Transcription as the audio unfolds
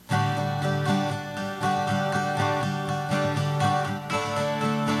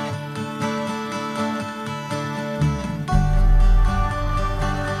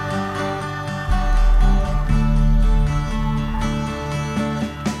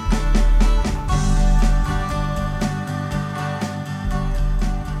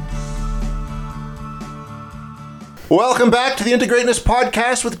Welcome back to the Integrateness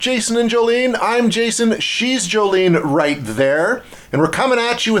Podcast with Jason and Jolene. I'm Jason, she's Jolene right there. And we're coming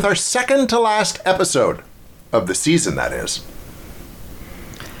at you with our second to last episode of the season, that is.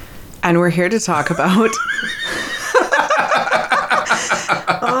 And we're here to talk about...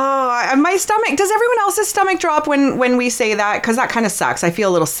 my stomach, does everyone else's stomach drop when we say that? Because that kind of sucks. I feel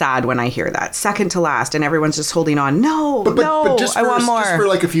a little sad when I hear that. Second to last, and everyone's just holding on. But just I want more. Just for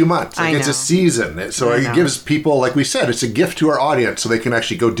like a few months. Like it's a season. So it gives people, like we said, it's a gift to our audience so they can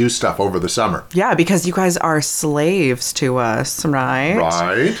actually go do stuff over the summer. Yeah, because you guys are slaves to us, right?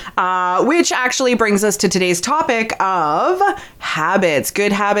 Right. Which actually brings us to today's topic of habits.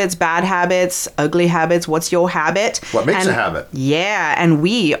 Good habits, bad habits, ugly habits. What's your habit? What makes a habit? Yeah, and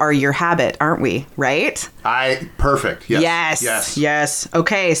we are your habit, aren't we? Right? Perfect. Yes.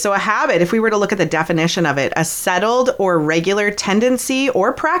 Okay, so a habit, if we were to look at the definition of it, a settled or regular tendency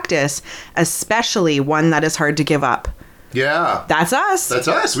or practice, especially one that is hard to give up. Yeah. That's us. That's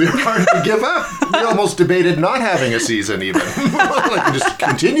us. We were hard to give up. We almost debated not having a season even. Like just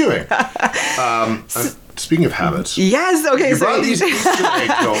continuing. Speaking of habits. Yes, okay. You brought these Easter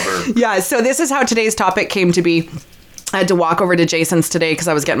eggs over. Yeah, so this is how today's topic came to be. I had to walk over to Jason's today because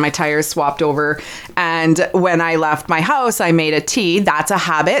I was getting my tires swapped over. And when I left my house, I made a tea. That's a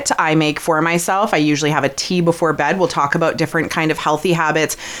habit I make for myself. I usually have a tea before bed. We'll talk about different kind of healthy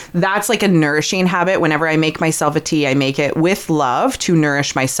habits. That's like a nourishing habit. Whenever I make myself a tea, I make it with love to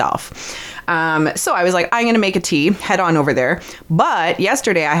nourish myself. So I was like, I'm going to make a tea, head on over there. But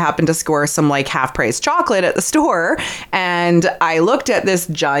yesterday I happened to score some like half price chocolate at the store. And I looked at this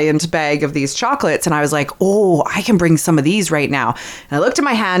giant bag of these chocolates and I was like, oh, I can bring some of these right now. And I looked at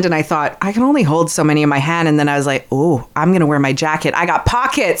my hand and I thought, I can only hold so many in my hand. And then I was like, oh, I'm going to wear my jacket. I got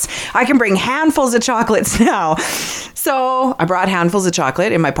pockets. I can bring handfuls of chocolates now. So I brought handfuls of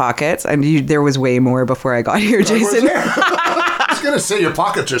chocolate in my pockets. And there was way more before I got here, Jason. I was going to say your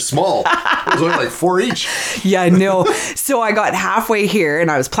pockets are small. It was only like 4 each. Yeah, no. So I got halfway here and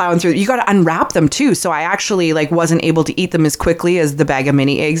I was plowing through. You got to unwrap them too. So I actually wasn't able to eat them as quickly as the bag of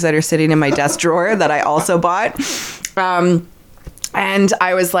mini eggs that are sitting in my desk drawer that I also bought. And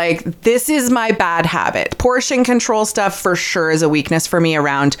I was like, this is my bad habit. Portion control stuff for sure is a weakness for me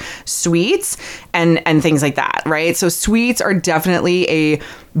around sweets and things like that, right? So sweets are definitely a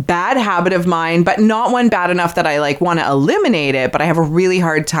bad habit of mine, but not one bad enough that I want to eliminate it, but I have a really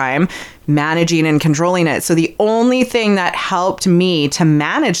hard time managing and controlling it. So the only thing that helped me to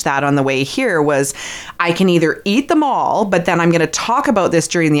manage that on the way here was I can either eat them all, but then I'm going to talk about this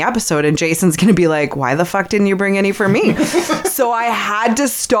during the episode and Jason's going to be like, why the fuck didn't you bring any for me? So I had to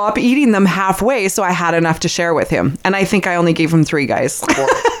stop eating them halfway so I had enough to share with him. And I think I only gave him 3, guys. 4.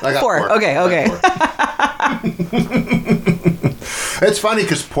 I got 4. Okay. 4. It's funny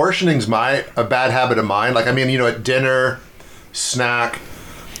because portioning's a bad habit of mine. At dinner, snack,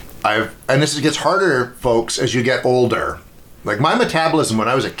 and this gets harder, folks, as you get older. Like my metabolism when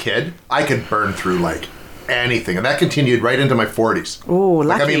I was a kid, I could burn through anything, and that continued right into my 40s. Oh,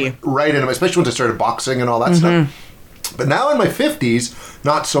 lucky. Right into especially once I started boxing and all that stuff. But now in my 50s,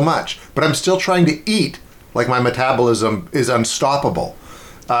 not so much. But I'm still trying to eat like my metabolism is unstoppable.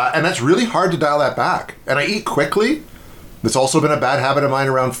 And that's really hard to dial that back. And I eat quickly. That's also been a bad habit of mine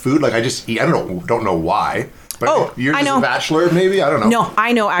around food. I just eat. I don't know why. But you're just a bachelor, maybe? I don't know. No,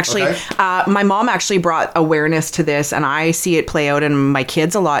 I know, actually. Okay. My mom actually brought awareness to this, and I see it play out in my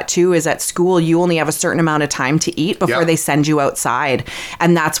kids a lot, too, is at school, you only have a certain amount of time to eat before they send you outside.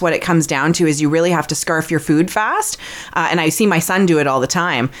 And that's what it comes down to, is you really have to scarf your food fast. And I see my son do it all the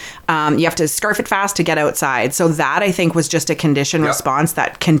time. You have to scarf it fast to get outside. So that, I think, was just a conditioned response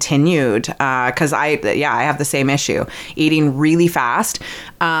that continued. Because I have the same issue. Eating really fast.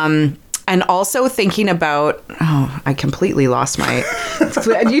 And also thinking about, I completely lost my,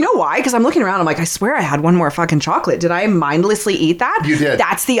 do you know why? Because I'm looking around, I'm like, I swear I had one more fucking chocolate. Did I mindlessly eat that? You did.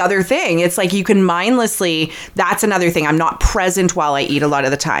 That's the other thing. It's like you can mindlessly, that's another thing. I'm not present while I eat a lot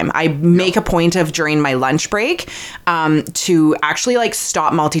of the time. I make a point of during my lunch break to actually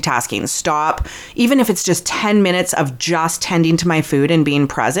stop multitasking. Stop, even if it's just 10 minutes of just tending to my food and being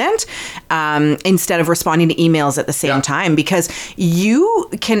present instead of responding to emails at the same time. Because you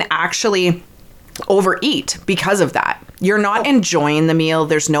can actually overeat because of that. You're not enjoying the meal.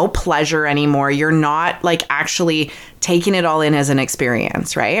 There's no pleasure anymore. You're not actually taking it all in as an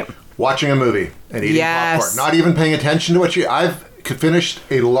experience, right? Watching a movie and eating popcorn. Not even paying attention to what I've finished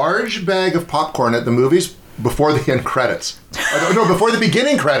a large bag of popcorn at the movies before the end credits. Before the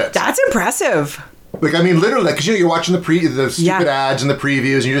beginning credits. That's impressive. Literally, because you're watching the stupid ads and the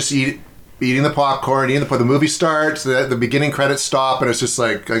previews and you just eat eating the popcorn, the movie starts, the beginning credits stop, and it's just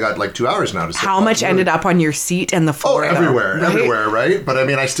like, I got like 2 hours now to sit. How much ended up on your seat and the floor? Everywhere, right? But I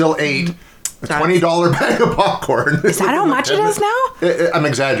mean, I still ate a $20 bag of popcorn. Is that how much it is now? I'm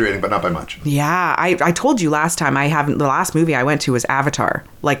exaggerating, but not by much. Yeah, I told you last time the last movie I went to was Avatar,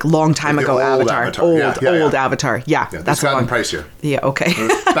 like long time ago. Avatar. Old Avatar. Yeah, that's gotten pricier. Yeah, okay.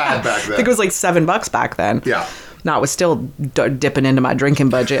 Bad back then. I think it was like $7 back then. Yeah. No, it was still dipping into my drinking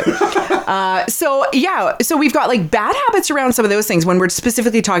budget. So we've got like bad habits around some of those things when we're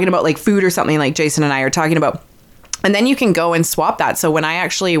specifically talking about like food or something like Jason and I are talking about. And then you can go and swap that. So when I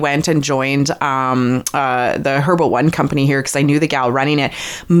actually went and joined the Herbal One company here, because I knew the gal running it,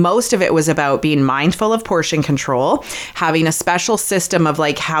 most of it was about being mindful of portion control, having a special system of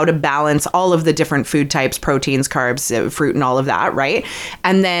like how to balance all of the different food types, proteins, carbs, fruit, and all of that, right?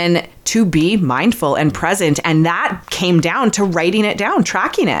 And then to be mindful and present. And that came down to writing it down,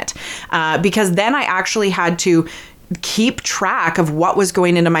 tracking it. Because then I actually had to keep track of what was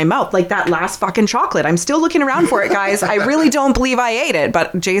going into my mouth, like that last fucking chocolate. I'm still looking around for it, guys. I really don't believe I ate it,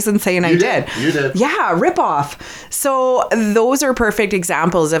 but Jason's saying I did. You did. Yeah, rip off. So those are perfect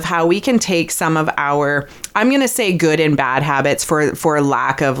examples of how we can take some of our, I'm going to say good and bad habits for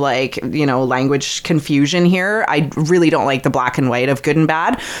lack of like, language confusion here. I really don't like the black and white of good and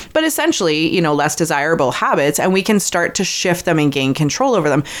bad, but essentially, less desirable habits, and we can start to shift them and gain control over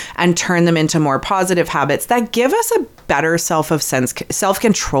them and turn them into more positive habits that give us a better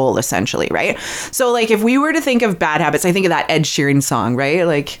self-control, essentially, right? So like if we were to think of bad habits, I think of that Ed Sheeran song, right?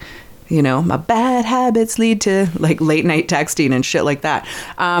 Like, my bad habits lead to like late night texting and shit like that.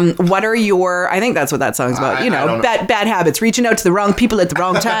 What are I think that's what that song's about. Bad habits, reaching out to the wrong people at the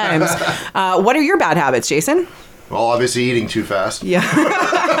wrong times. What are your bad habits, Jason? Well, obviously eating too fast. Yeah.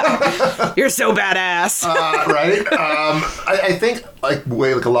 You're so badass. Right? I think like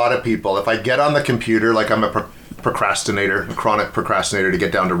a lot of people, if I get on the computer, like I'm a procrastinator, a chronic procrastinator to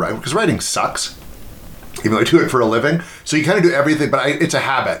get down to writing, because writing sucks, even though I do it for a living. So you kind of do everything, but it's a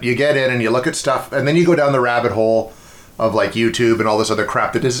habit. You get in and you look at stuff, and then you go down the rabbit hole of like YouTube and all this other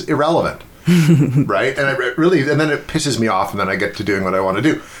crap that is irrelevant. Right? And and then it pisses me off, and then I get to doing what I want to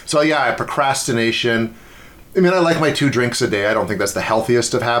do. So yeah, procrastination. I mean, I like my 2 drinks a day. I don't think that's the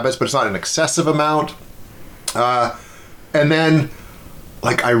healthiest of habits, but it's not an excessive amount. And then,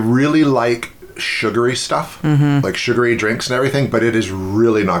 like, I really like sugary stuff, like sugary drinks and everything, but it is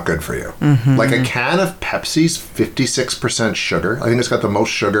really not good for you. Like a can of Pepsi's 56% sugar. I think it's got the most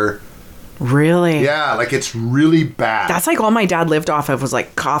sugar. Really? Yeah, like it's really bad. That's like all my dad lived off of was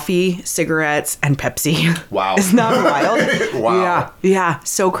like coffee, cigarettes, and Pepsi. Wow. Isn't that wild? Wow. Yeah,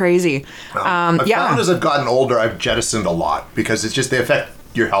 so crazy. I've found as I've gotten older, I've jettisoned a lot because it's just, they affect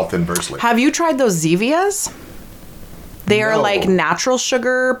your health inversely. Have you tried those Zevias? They are like natural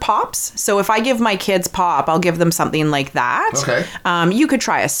sugar pops. So if I give my kids pop, I'll give them something like that. Okay. You could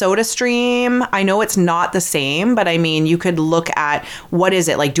try a Soda Stream. I know it's not the same, but I mean, you could look at what is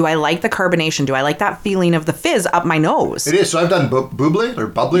it? Like, do I like the carbonation? Do I like that feeling of the fizz up my nose? It is. So I've done bubbly or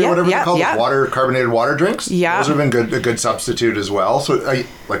whatever they call it, carbonated water drinks. Yeah. Those have been a good substitute as well. So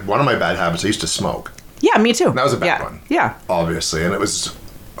like one of my bad habits, I used to smoke. Yeah, me too. That was a bad one. Yeah. Obviously. And it was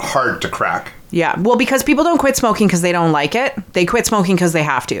hard to crack. Yeah, well, because people don't quit smoking because they don't like it. They quit smoking because they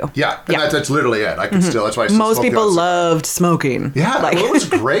have to. Yeah, and that's literally it. I can still, that's why I still most people loved smoking. Yeah, it was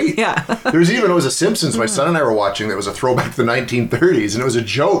great. Yeah. It was a Simpsons my son and I were watching that was a throwback to the 1930s, and it was a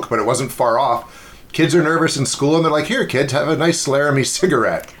joke, but it wasn't far off. Kids are nervous in school, and they're like, here, kids, have a nice Laramie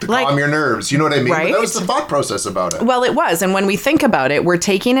cigarette to calm your nerves. You know what I mean? Right? But that was the thought process about it. Well, it was. And when we think about it, we're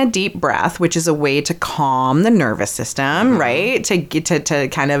taking a deep breath, which is a way to calm the nervous system, right? To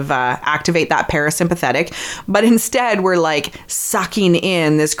kind of activate that parasympathetic. But instead, we're like sucking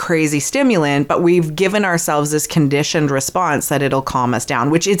in this crazy stimulant, but we've given ourselves this conditioned response that it'll calm us down,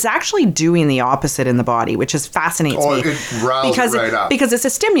 which it's actually doing the opposite in the body, which is fascinates me. It riles it right up. Because it's a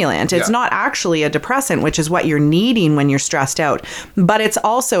stimulant. It's not actually a depressant, which is what you're needing when you're stressed out. But it's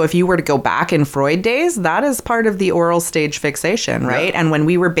also, if you were to go back in Freud days, that is part of the oral stage fixation, right? Yeah. And when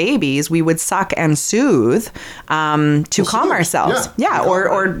we were babies, we would suck and soothe to calm ourselves. Yeah.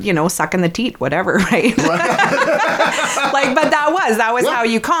 Or suck in the teat, whatever, right? But that was how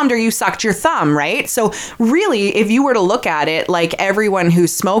you calmed, or you sucked your thumb, right? So really, if you were to look at it, like everyone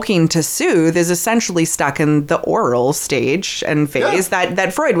who's smoking to soothe is essentially stuck in the oral stage and phase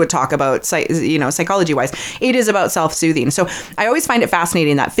that Freud would talk about, psychology-wise. It is about self-soothing. So I always find it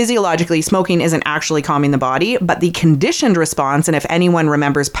fascinating that physiologically smoking isn't actually calming the body, but the conditioned response, and if anyone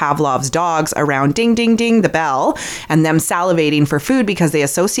remembers Pavlov's dogs around ding, ding, ding, the bell, and them salivating for food because they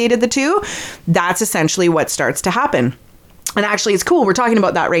associated the two, that's essentially what starts to happen. And actually, it's cool. We're talking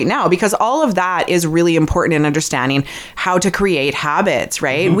about that right now because all of that is really important in understanding how to create habits,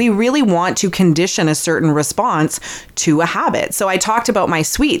 right? We really want to condition a certain response to a habit. So I talked about my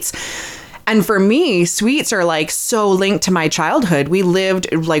sweets. And for me, sweets are like so linked to my childhood. We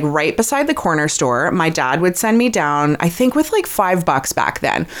lived like right beside the corner store. My dad would send me down, I think with like $5 back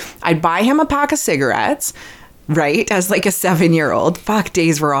then. I'd buy him a pack of cigarettes. Right? As like a 7-year-old. Fuck,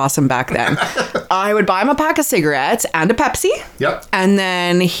 days were awesome back then. I would buy him a pack of cigarettes and a Pepsi. Yep. And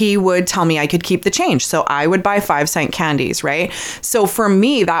then he would tell me I could keep the change. So I would buy 5-cent candies, right? So for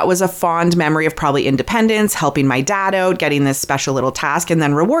me, that was a fond memory of probably independence, helping my dad out, getting this special little task, and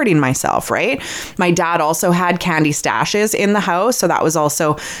then rewarding myself, right? My dad also had candy stashes in the house. So that was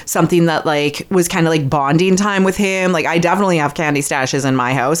also something that like was kind of like bonding time with him. Like I definitely have candy stashes in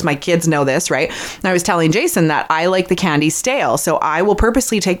my house. My kids know this, right? And I was telling Jason that I like the candy stale. So I will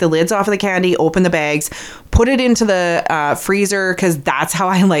purposely take the lids off of the candy, open the bags, put it into the freezer because that's how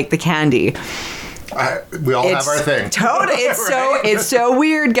I like the candy. We all have our thing. Totally. It's Right? it's so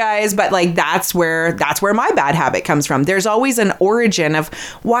weird, guys, but like that's where my bad habit comes from. There's always an origin of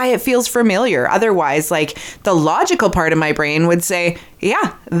why it feels familiar. Otherwise, like the logical part of my brain would say,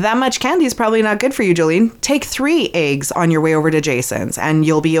 yeah, that much candy is probably not good for you, Jolene. Take 3 eggs on your way over to Jason's and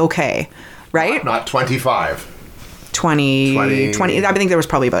you'll be okay. Right? Not 25. 20. I think there was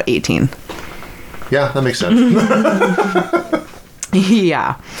probably about 18. Yeah, that makes sense.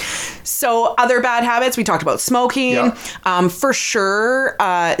 Yeah. So other bad habits, we talked about smoking, Yeah. For sure,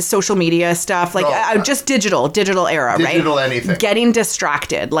 social media stuff, like just digital era, right? Digital anything. Getting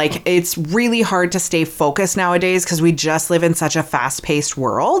distracted. Like it's really hard to stay focused nowadays because we just live in such a fast-paced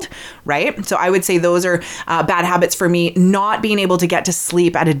world, right? So I would say those are bad habits for me. Not being able to get to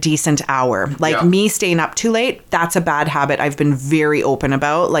sleep at a decent hour. Like me staying up too late, that's a bad habit I've been very open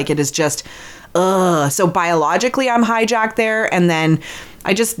about. Like it is just... So biologically I'm hijacked there, and then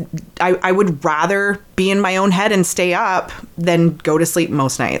I would rather be in my own head and stay up than go to sleep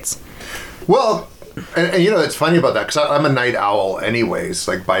most nights. Well, and you know, it's funny about that because I'm a night owl anyways,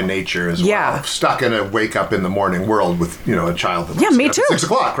 like by nature as well. Stuck in a wake up in the morning world with, you know, a child that me too. 6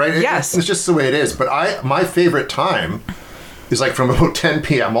 o'clock, right? Yes. It's just the way it is. But my favorite time is like from about 10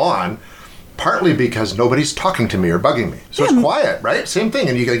 p.m. on, partly because nobody's talking to me or bugging me. So it's quiet, right? Same thing.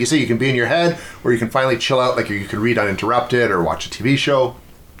 And you, like you say, you can be in your head or you can finally chill out, like you can read uninterrupted or watch a TV show.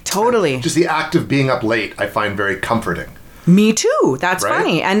 Totally. Just the act of being up late, I find very comforting. Me too. That's Right?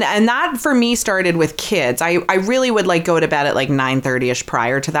 funny. And that for me started with kids. I really would like go to bed at like 9:30ish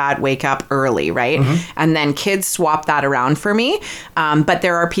prior to that, wake up early, right? And then kids swap that around for me. But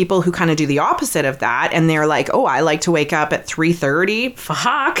there are people who kind of do the opposite of that. And they're like, oh, I like to wake up at 3:30.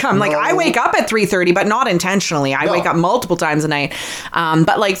 Fuck. I'm like, I wake up at 3:30, but not intentionally. I wake up multiple times a night.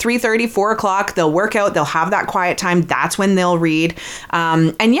 But like 3:30, 4 o'clock, they'll work out. They'll have that quiet time. That's when they'll read.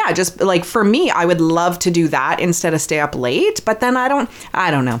 And yeah, just like for me, I would love to do that instead of stay up late. But then I don't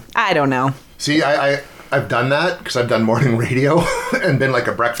know. See, I've done that because I've done morning radio and been like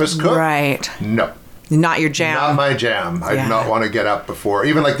a breakfast cook. Right. No. Not your jam. Not my jam. I do not want to get up before.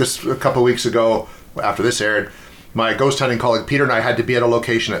 Even like this a couple weeks ago, after this aired, my ghost hunting colleague Peter and I had to be at a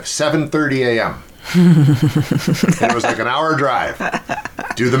location at 7:30 a.m. It was like an hour drive.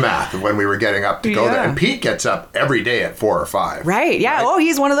 Do the math of when we were getting up to go there. And Pete gets up every day at 4 or 5. Right. Yeah. Right? Oh,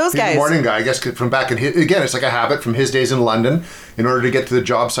 he's one of those guys. He's a morning guy. I guess from back in his, again, it's like a habit from his days in London. In order to get to the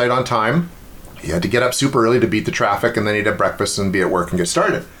job site on time, he had to get up super early to beat the traffic, and then he'd have breakfast and be at work and get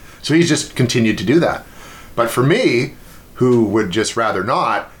started. So he's just continued to do that. But for me, who would just rather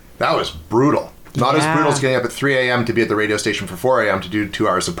not, that was brutal. Not as brutal as getting up at 3 a.m. to be at the radio station for 4 a.m. to do 2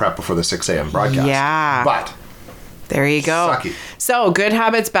 hours of prep before the 6 a.m. broadcast. Yeah. But there you go. Sucky. So good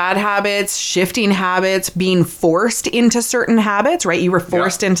habits, bad habits, shifting habits, being forced into certain habits, right? You were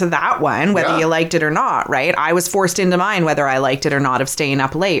forced into that one, whether you liked it or not, right? I was forced into mine, whether I liked it or not, of staying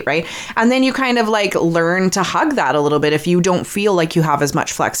up late, right? And then you kind of like learn to hug that a little bit if you don't feel like you have as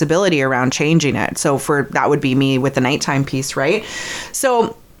much flexibility around changing it. So that would be me with the nighttime piece, right?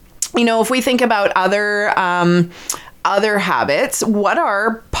 So, you know, if we think about other habits, what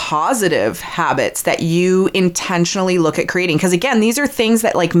are positive habits that you intentionally look at creating? Because again, these are things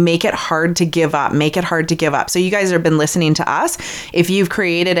that like make it hard to give up. So you guys have been listening to us. If you've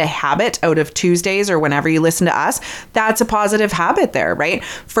created a habit out of Tuesdays or whenever you listen to us, that's a positive habit there, right?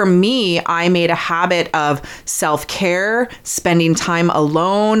 For me, I made a habit of self-care, spending time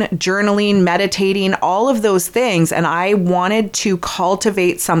alone, journaling, meditating, all of those things. And I wanted to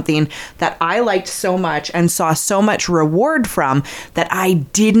cultivate something that I liked so much and saw so much reward from that I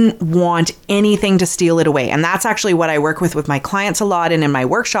didn't didn't want anything to steal it away. And that's actually what I work with my clients a lot. And in my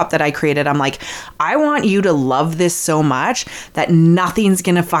workshop that I created, I'm like, I want you to love this so much that nothing's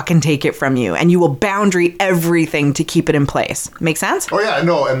going to fucking take it from you. And you will boundary everything to keep it in place. Make sense? Oh, yeah,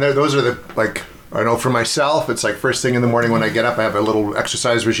 no. And those are the, like, I know for myself, it's like first thing in the morning when I get up, I have a little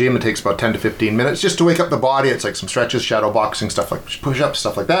exercise regime. It takes about 10 to 15 minutes just to wake up the body. It's like some stretches, shadow boxing, stuff like push-ups,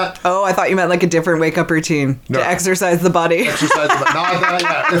 stuff like that. Oh, I thought you meant like a different wake-up routine to exercise the body. Exercise the body. No,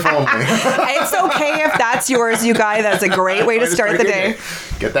 yeah, if only. It's okay if that's yours, you guys. That's a great way to start the day.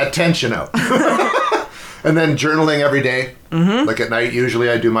 Get that tension out. And then journaling every day. Mm-hmm. Like at night, usually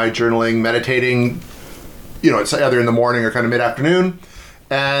I do my journaling, meditating. It's either in the morning or kind of mid-afternoon.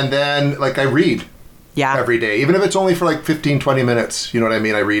 And then, like, I read every day. Even if it's only for, like, 15, 20 minutes. You know what I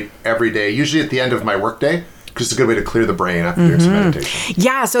mean? I read every day. Usually at the end of my workday. Because it's a good way to clear the brain after doing some meditation.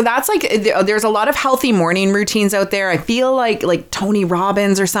 Yeah, so that's like, there's a lot of healthy morning routines out there. I feel like Tony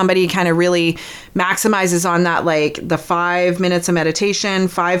Robbins or somebody kind of really maximizes on that, like the 5 minutes of meditation,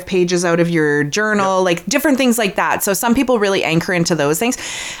 5 pages out of your journal, like different things like that. So some people really anchor into those things.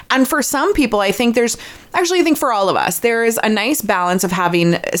 And for some people, I think for all of us, there is a nice balance of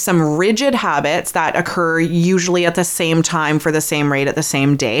having some rigid habits that occur usually at the same time for the same rate at the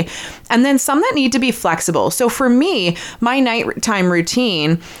same day. And then some that need to be flexible. So for me, my nighttime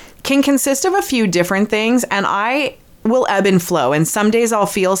routine can consist of a few different things, and I will ebb and flow. And some days I'll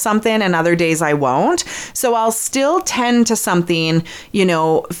feel something and other days I won't. So I'll still tend to something,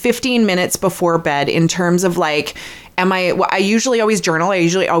 15 minutes before bed in terms of like, I usually always journal. I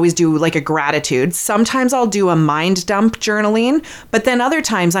usually always do like a gratitude. Sometimes I'll do a mind dump journaling, but then other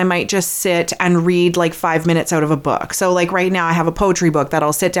times I might just sit and read like 5 minutes out of a book. So like right now I have a poetry book that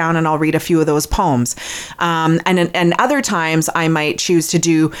I'll sit down and I'll read a few of those poems. And other times I might choose to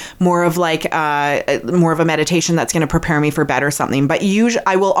do more of a meditation that's going to prepare me for bed or something. But usually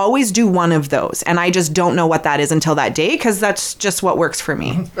I will always do one of those. And I just don't know what that is until that day because that's just what works for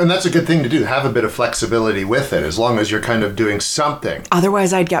me. And that's a good thing to do. Have a bit of flexibility with it as long as you're kind of doing something.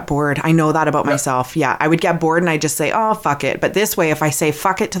 Otherwise, I'd get bored. I know that about myself. Yeah, I would get bored and I'd just say, oh, fuck it. But this way, if I say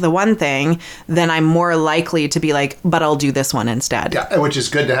fuck it to the one thing, then I'm more likely to be like, but I'll do this one instead. Yeah, which is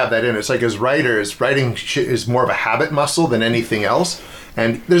good to have that in. It's like as writers, writing is more of a habit muscle than anything else.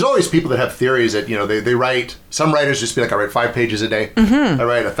 And there's always people that have theories that, they write, some writers just be like, I write 5 pages a day. Mm-hmm. I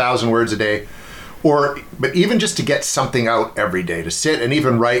write 1,000 words a day. But even just to get something out every day, to sit and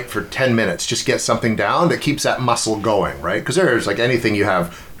even write for 10 minutes, just get something down that keeps that muscle going, right? Because there's like anything, you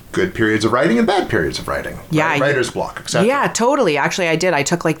have good periods of writing and bad periods of writing. Yeah. Right? Writer's block, etc. Yeah, totally. Actually, I did. I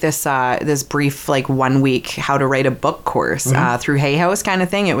took like this brief 1 week how to write a book course through Hay House kind of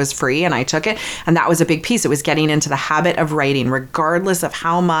thing. It was free and I took it. And that was a big piece. It was getting into the habit of writing, regardless of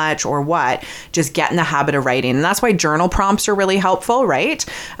how much or what, just get in the habit of writing. And that's why journal prompts are really helpful, right?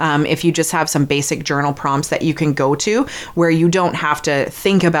 If you just have some basic journal prompts that you can go to where you don't have to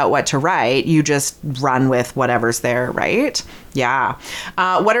think about what to write, you just run with whatever's there, right? Yeah.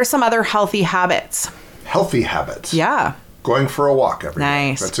 What are some other healthy habits? Healthy habits? Yeah. Going for a walk every day.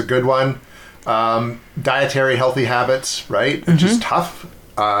 Nice. That's a good one. Dietary healthy habits, right? Which is tough.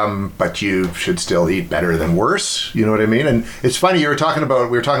 But you should still eat better than worse. You know what I mean? And it's funny, we were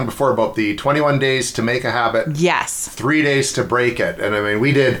talking before about the 21 days to make a habit. Yes. 3 days to break it. And I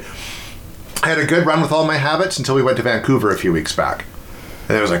mean, I had a good run with all my habits until we went to Vancouver a few weeks back.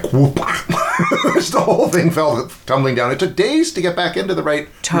 And it was like, whoop. The whole thing fell tumbling down. It took days to get back into the right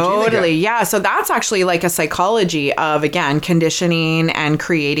Totally. Yeah. So that's actually like a psychology of, again, conditioning and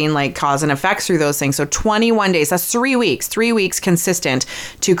creating like cause and effects through those things. So 21 days, that's 3 weeks, 3 weeks consistent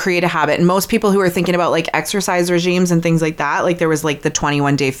to create a habit. And most people who are thinking about like exercise regimes and things like that, like there was like the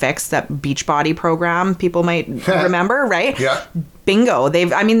 21-day fix, that Beachbody program people might remember, right? Yeah. Bingo.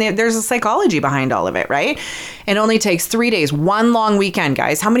 There's a psychology behind all of it, right? It only takes 3 days, one long weekend,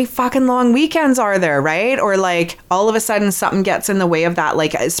 guys. How many fucking long weekends are there, right? Or like all of a sudden something gets in the way of that.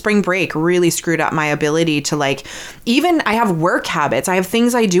 Like spring break really screwed up my ability to like, even I have work habits. I have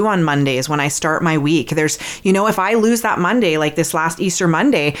things I do on Mondays when I start my week. There's, if I lose that Monday, like this last Easter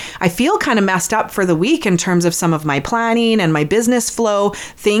Monday, I feel kind of messed up for the week in terms of some of my planning and my business flow.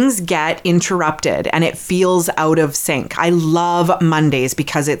 Things get interrupted and it feels out of sync. I love Mondays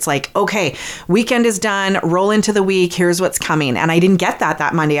because it's like, okay, weekend is done, roll into the week, here's what's coming. And I didn't get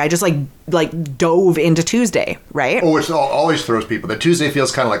that Monday. I just like dove into Tuesday, right? Oh, it always throws people. The Tuesday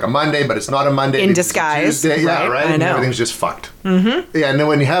feels kind of like a Monday, but it's not a Monday. In disguise. Tuesday. Yeah, right? I know. And everything's just fucked. Mm-hmm. Yeah, and then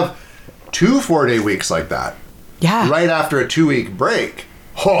when you have 2 4-day weeks like that, yeah, right after a 2-week break,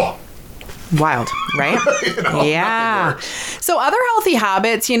 Wild, right? Yeah. So other healthy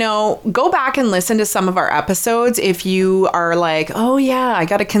habits, go back and listen to some of our episodes if you are like, oh yeah, I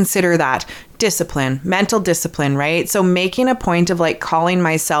got to consider that. Discipline, mental discipline, right? So making a point of like calling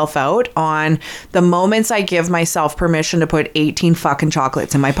myself out on the moments I give myself permission to put 18 fucking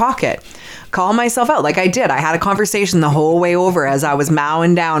chocolates in my pocket. Call myself out like I did. I had a conversation the whole way over as I was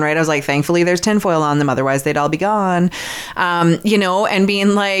mowing down, right? I was like, thankfully there's tinfoil on them. Otherwise they'd all be gone. And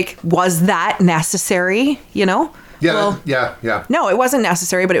being like, was that necessary? Yeah, Well, yeah. No, it wasn't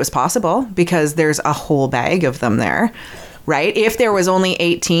necessary, but it was possible because there's a whole bag of them there, right? If there was only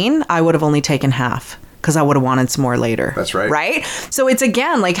 18, I would have only taken half because I would have wanted some more later. That's right. Right? So it's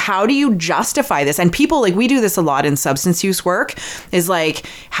again, like, how do you justify this? And people, like, we do this a lot in substance use work, is like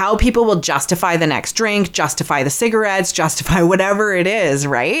how people will justify the next drink, justify the cigarettes, justify whatever it is,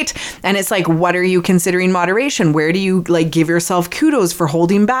 right? And it's like, what are you considering moderation? Where do you like give yourself kudos for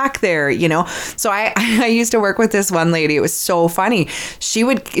holding back there, So I used to work with this one lady. It was so funny.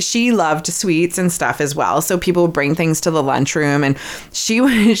 She loved sweets and stuff as well. So people would bring things to the lunchroom and she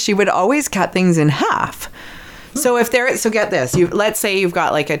would always cut things in half. So get this, let's say you've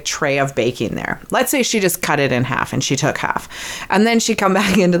got like a tray of baking there. Let's say she just cut it in half and she took half. And then she'd come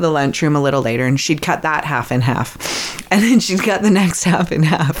back into the lunchroom a little later and she'd cut that half in half. And then she'd cut the next half in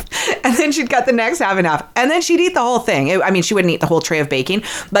half. And then she'd cut the next half in half. And then she'd eat the whole thing. She wouldn't eat the whole tray of baking,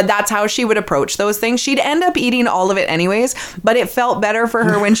 but that's how she would approach those things. She'd end up eating all of it anyways, but it felt better for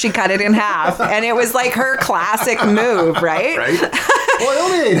her when she cut it in half. And it was like her classic move, right? Right. Well, I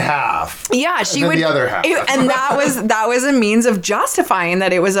only ate half. Yeah, she would. The other half. And that was a means of justifying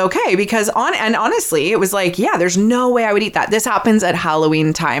that it was okay because honestly, it was like, yeah, there's no way I would eat that. This happens at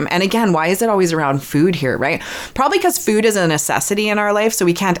Halloween time. And again, why is it always around food here, right? Probably because food is a necessity in our life, so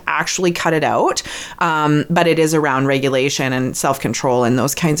we can't actually cut it out. But it is around regulation and self-control and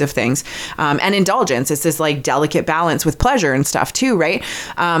those kinds of things. And indulgence. It's this like delicate balance with pleasure and stuff too, right?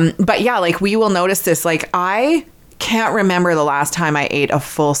 But yeah, like we will notice this. Like I can't remember the last time I ate a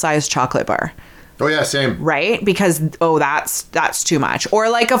full-size chocolate bar. Oh yeah, same. Right? Because, that's too much. Or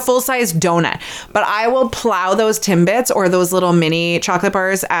like a full-size donut. But I will plow those Timbits or those little mini chocolate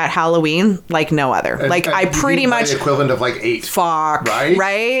bars at Halloween like no other. And I pretty much... the equivalent of like 8. Fuck. Right?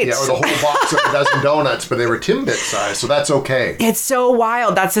 Right? Yeah, or the whole box of a dozen donuts, but they were Timbit size, so that's okay. It's so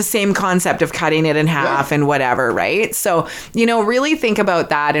wild. That's the same concept of cutting it in half and whatever, right? So, really think about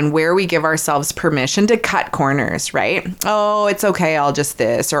that and where we give ourselves permission to cut corners, right? Oh, it's okay. I'll just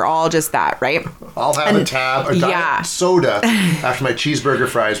this or I'll just that, right? I'll have a diet soda after my cheeseburger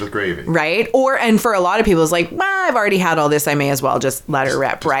fries with gravy. Right? And for a lot of people, it's like, well, I've already had all this. I may as well just let her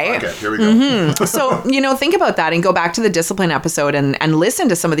rip, right? Okay, here we go. Mm-hmm. So, think about that and go back to the discipline episode and listen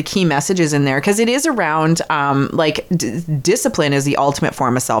to some of the key messages in there because it is around discipline is the ultimate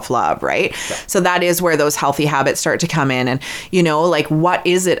form of self-love, right? Yeah. So that is where those healthy habits start to come in. And, what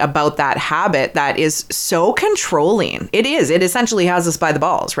is it about that habit that is so controlling? It is. It essentially has us by the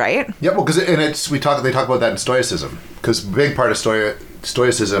balls, right? Yeah, well, because they talk about that in Stoicism because a big part of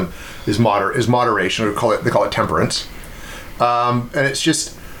Stoicism is moderation, or they call it temperance, and it's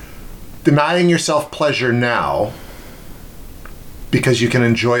just denying yourself pleasure now because you can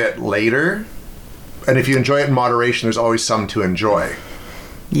enjoy it later, and if you enjoy it in moderation, there's always some to enjoy.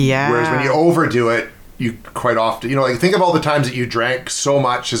 Yeah. Whereas when you overdo it, you quite often, think of all the times that you drank so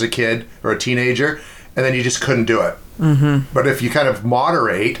much as a kid or a teenager, and then you just couldn't do it. Mm-hmm. But if you kind of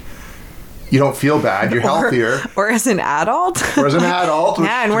moderate, you don't feel bad. You're healthier. Or as an adult.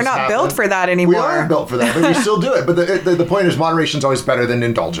 Yeah, and we're not built for that anymore. We aren't built for that, but we still do it. But the point is moderation is always better than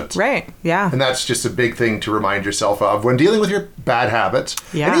indulgence. Right, yeah. And that's just a big thing to remind yourself of when dealing with your bad habits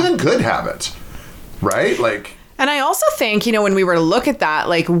and even good habits, right? And I also think, when we were to look at that,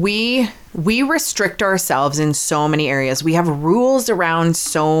 we restrict ourselves in so many areas. We have rules around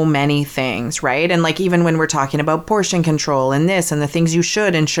so many things, right? And even when we're talking about portion control and this and the things you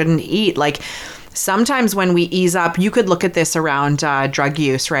should and shouldn't eat, sometimes when we ease up, you could look at this around drug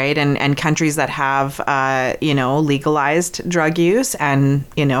use, right? And countries that have, legalized drug use and,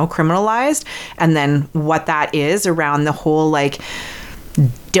 criminalized. And then what that is around the whole,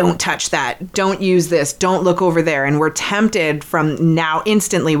 don't touch that. Don't use this. Don't look over there. And we're tempted from now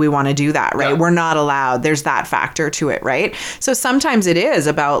instantly we want to do that, right? Yeah. We're not allowed. There's that factor to it, right? So sometimes it is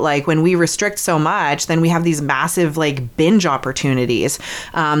about when we restrict so much, then we have these massive binge opportunities.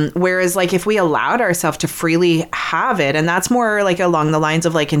 Whereas if we allowed ourselves to freely have it, and that's more along the lines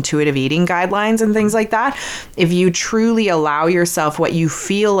of intuitive eating guidelines and things like that. If you truly allow yourself what you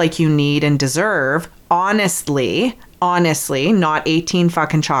feel like you need and deserve, honestly, not 18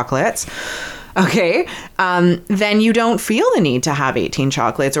 fucking chocolates. Okay. then you don't feel the need to have 18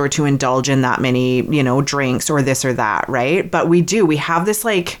 chocolates or to indulge in that many, drinks or this or that, right? But we do. We have this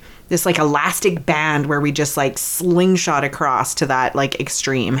elastic band where we just like slingshot across to that like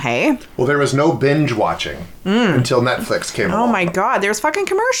extreme, hey? Well, there was no binge watching until Netflix came along. Oh my God, there's fucking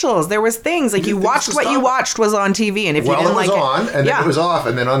commercials. There was things like you watched what you watched was on TV, and if you didn't it was like on, and then it was off,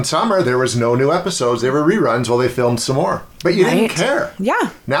 and then on summer there was no new episodes. They were reruns while they filmed some more. But you didn't care. Yeah.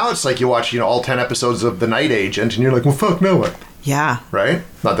 Now it's like you watch, all 10 episodes of The Night Agent, and you're like, well, fuck, now what? Yeah. Right?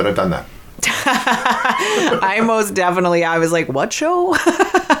 Not that I've done that. I was like, what show?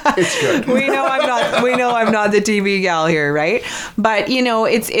 It's good. we know I'm not the TV gal here, right? But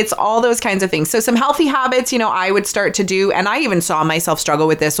it's all those kinds of things. So some healthy habits, I would start to do, and I even saw myself struggle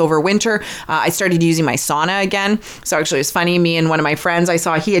with this over winter. I started using my sauna again. So actually it was funny, me and one of my friends, I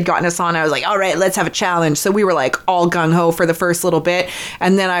saw he had gotten a sauna. I was like, all right, let's have a challenge. So we were like all gung-ho for the first little bit.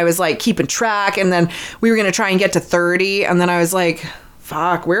 And then I was like keeping track, and then we were going to try and get to 30. And then I was like,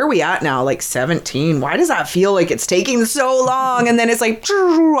 fuck, where are we at now? Like 17. Why does that feel like it's taking so long? And then it's like,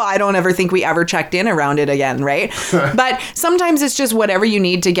 I don't ever think we ever checked in around it again, right? But sometimes it's just whatever you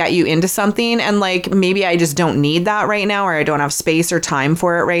need to get you into something. And like, maybe I just don't need that right now, or I don't have space or time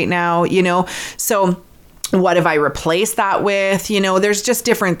for it right now, So what have I replaced that with? There's just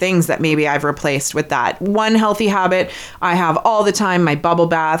different things that maybe I've replaced with that. One healthy habit I have all the time, my bubble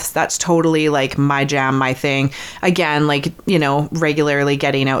baths. That's totally like my jam, my thing. Again, like, regularly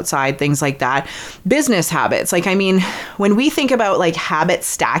getting outside, things like that. Business habits. Like, when we think about like habit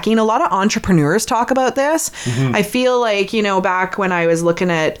stacking, a lot of entrepreneurs talk about this. Mm-hmm. I feel like, back when I was looking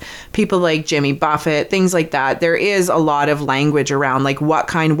at people like Jimmy Buffett, things like that, there is a lot of language around like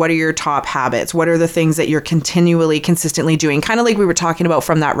what are your top habits? What are the things that you're consistently doing, kind of like we were talking about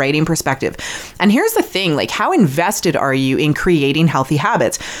from that writing perspective. And here's the thing, like, how invested are you in creating healthy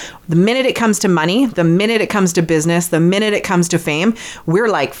habits? The minute it comes to money, the minute it comes to business, the minute it comes to fame, we're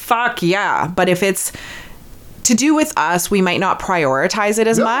like, fuck yeah. But if it's to do with us, we might not prioritize it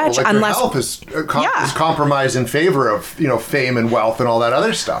as much, like unless your health is compromised in favor of fame and wealth and all that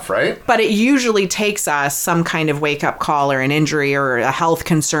other stuff, right? But it usually takes us some kind of wake up call or an injury or a health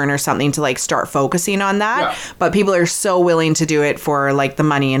concern or something to like start focusing on that. Yeah. But people are so willing to do it for like the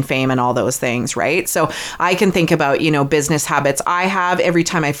money and fame and all those things, right? So I can think about business habits I have. Every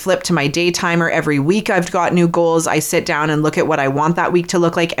time I flip to my day timer, every week I've got new goals. I sit down and look at what I want that week to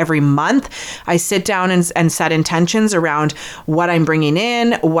look like. Every month I sit down and set intentions around what I'm bringing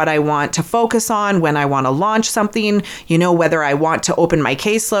in, what I want to focus on, when I want to launch something, whether I want to open my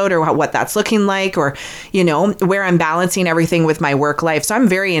caseload or what that's looking like, or, where I'm balancing everything with my work life. So I'm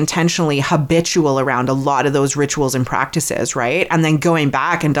very intentionally habitual around a lot of those rituals and practices, right? And then going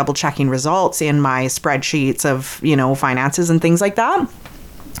back and double checking results in my spreadsheets of, finances and things like that.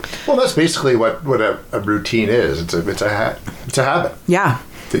 Well, that's basically what a routine is. It's a habit. Yeah.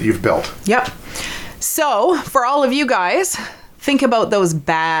 That you've built. Yep. So, for all of you guys, think about those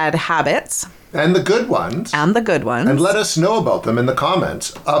bad habits. And the good ones. And let us know about them in the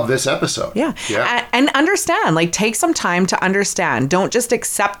comments of this episode. Yeah. And understand, like, take some time to understand. Don't just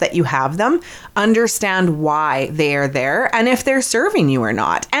accept that you have them. Understand why they are there and if they're serving you or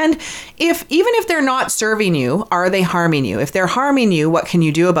not. And even if they're not serving you, are they harming you? If they're harming you, what can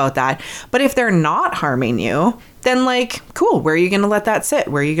you do about that? But if they're not harming you, then like, cool, where are you going to let that sit?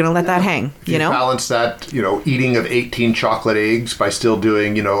 Where are you going to let that hang? You balance that, eating of 18 chocolate eggs by still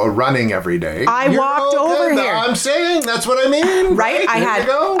doing, a running every day. I walked over here. I'm saying, that's what I mean. Right? I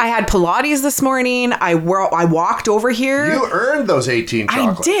had Pilates this morning. I walked over here. You earned those 18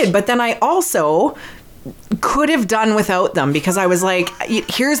 chocolates. I did, but then I also could have done without them because I was like,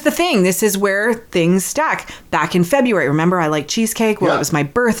 here's the thing. This is where things stack. Back in February, remember I liked cheesecake? Well, It was my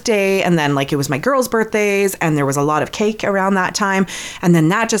birthday, and then like it was my girls' birthdays, and there was a lot of cake around that time. And then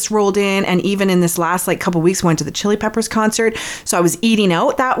that just rolled in. And even in this last like couple weeks, went to the Chili Peppers concert. So I was eating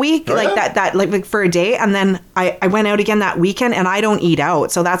out that week, like for a day. And then I went out again that weekend, and I don't eat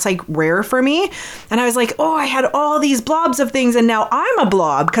out. So that's like rare for me. And I was like, oh, I had all these blobs of things, and now I'm a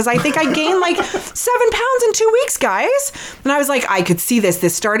blob because I think I gained like 7 pounds in 2 weeks, guys. And I was like, I could see this.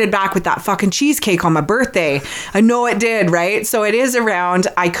 This started back with that fucking cheesecake on my birthday. I know it did, right? So it is around.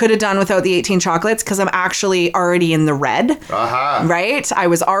 I could have done without the 18 chocolates because I'm actually already in the red, right? I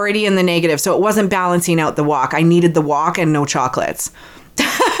was already in the negative. So it wasn't balancing out the walk. I needed the walk and no chocolates.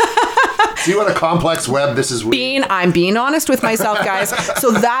 See what a complex web this is. I'm being honest with myself, guys.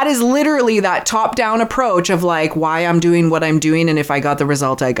 So that is literally that top-down approach of like why I'm doing what I'm doing and if I got the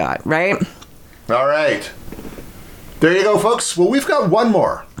result I got, right? All right. There you go, folks. Well, we've got one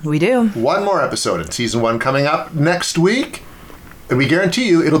more. We do. One more episode in season 1 coming up next week. And we guarantee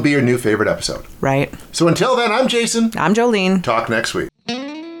you it'll be your new favorite episode. Right. So until then, I'm Jason. I'm Jolene. Talk next week.